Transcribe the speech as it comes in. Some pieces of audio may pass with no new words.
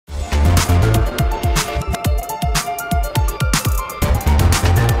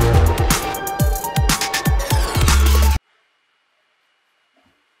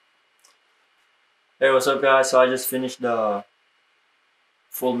Hey, what's up guys? So I just finished the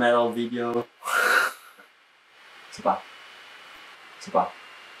Full Metal video. Super. Super.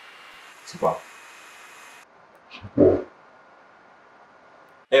 Super.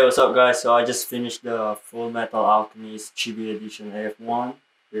 Hey, what's up guys? So I just finished the Full Metal Alchemist Chibi Edition AF1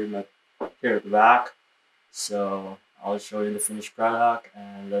 here at the back. So I'll show you the finished product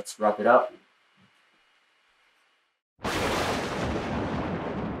and let's wrap it up.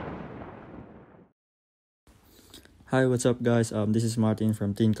 Hi, what's up guys? This is Martin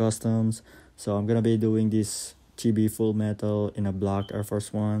from Teen Customs. So I'm gonna be doing this chibi Full Metal in a black Air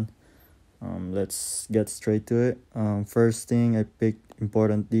Force One. Let's get straight to it. First thing, I picked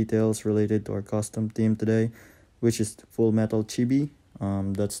important details related to our custom theme today, which is Full Metal Chibi.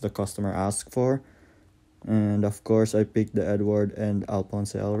 That's the customer asked for. And of course, I picked the Edward and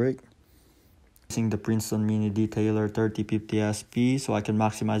Alphonse Elric. Using the Princeton Mini Detailer 3050 SP so I can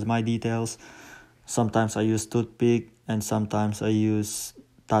maximize my details. Sometimes I use toothpick and sometimes I use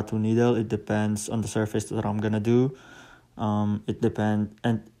tattoo needle. It depends on the surface that I'm gonna do.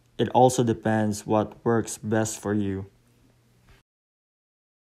 It also depends what works best for you.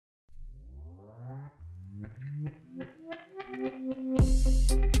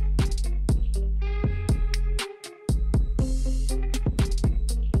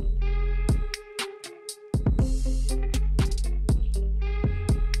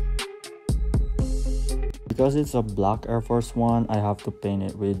 Because it's a black Air Force One, I have to paint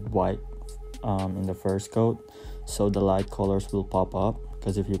it with white in the first coat so the light colors will pop up,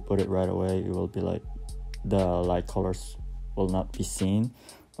 because if you put it right away it will be like the light colors will not be seen,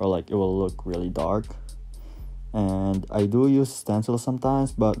 or like it will look really dark. And I do use stencil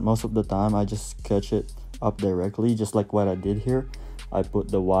sometimes, but most of the time I just sketch it up directly, just like what I did here. I put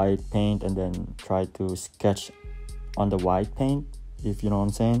the white paint and then try to sketch on the white paint, if you know what I'm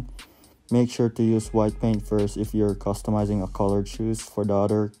saying. Make sure to use white paint first if you're customizing a colored shoes for the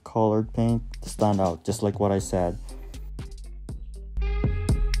other colored paint to stand out, just like what I said.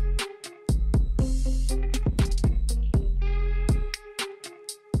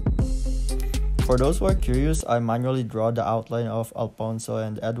 For those who are curious, I manually draw the outline of Alfonso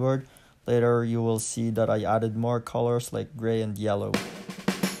and Edward. Later you will see that I added more colors like gray and yellow.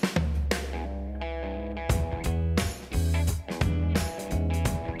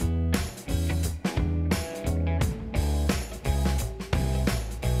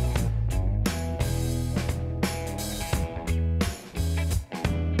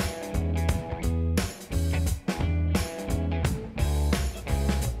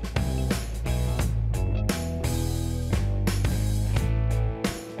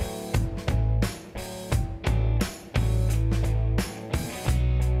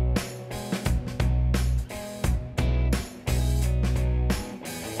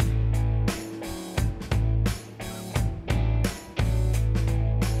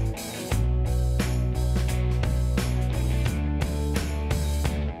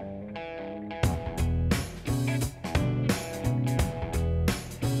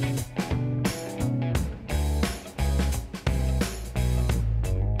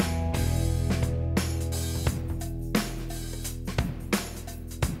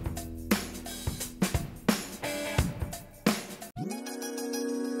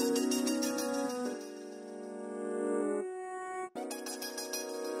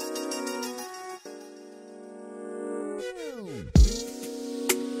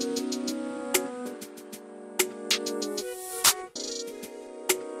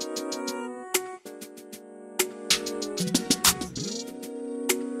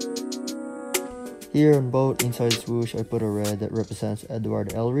 Here on both inside swoosh, I put a red that represents Edward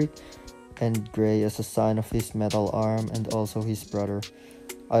Elric and gray as a sign of his metal arm and also his brother.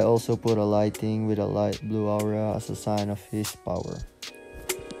 I also put a lighting with a light blue aura as a sign of his power.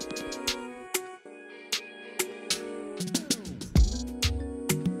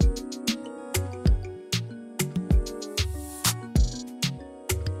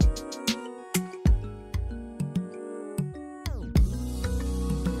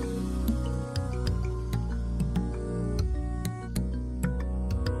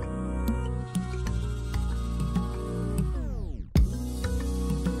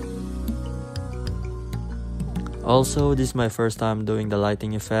 Also, this is my first time doing the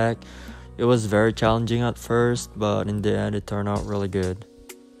lighting effect. It was very challenging at first, but in the end it turned out really good.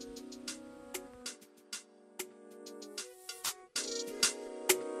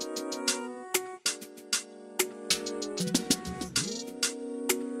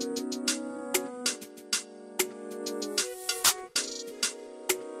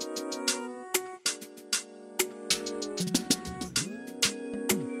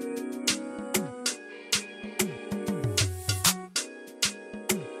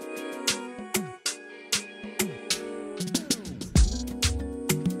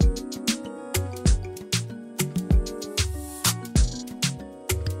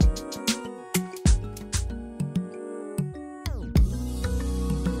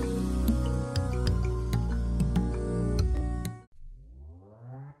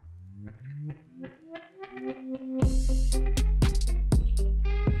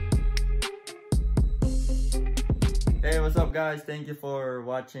 up, guys? Thank you for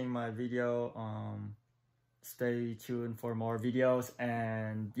watching my video. Stay tuned for more videos,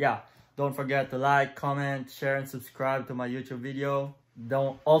 and yeah, don't forget to like, comment, share, and subscribe to my YouTube video.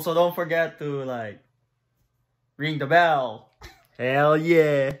 Don't forget to like ring the bell. Hell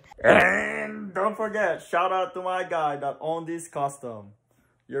yeah. And don't forget, shout out to my guy that owned this custom.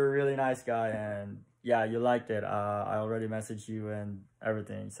 You're a really nice guy, and yeah, you liked it. I already messaged you and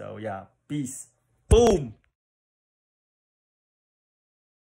everything. So yeah, peace. Boom.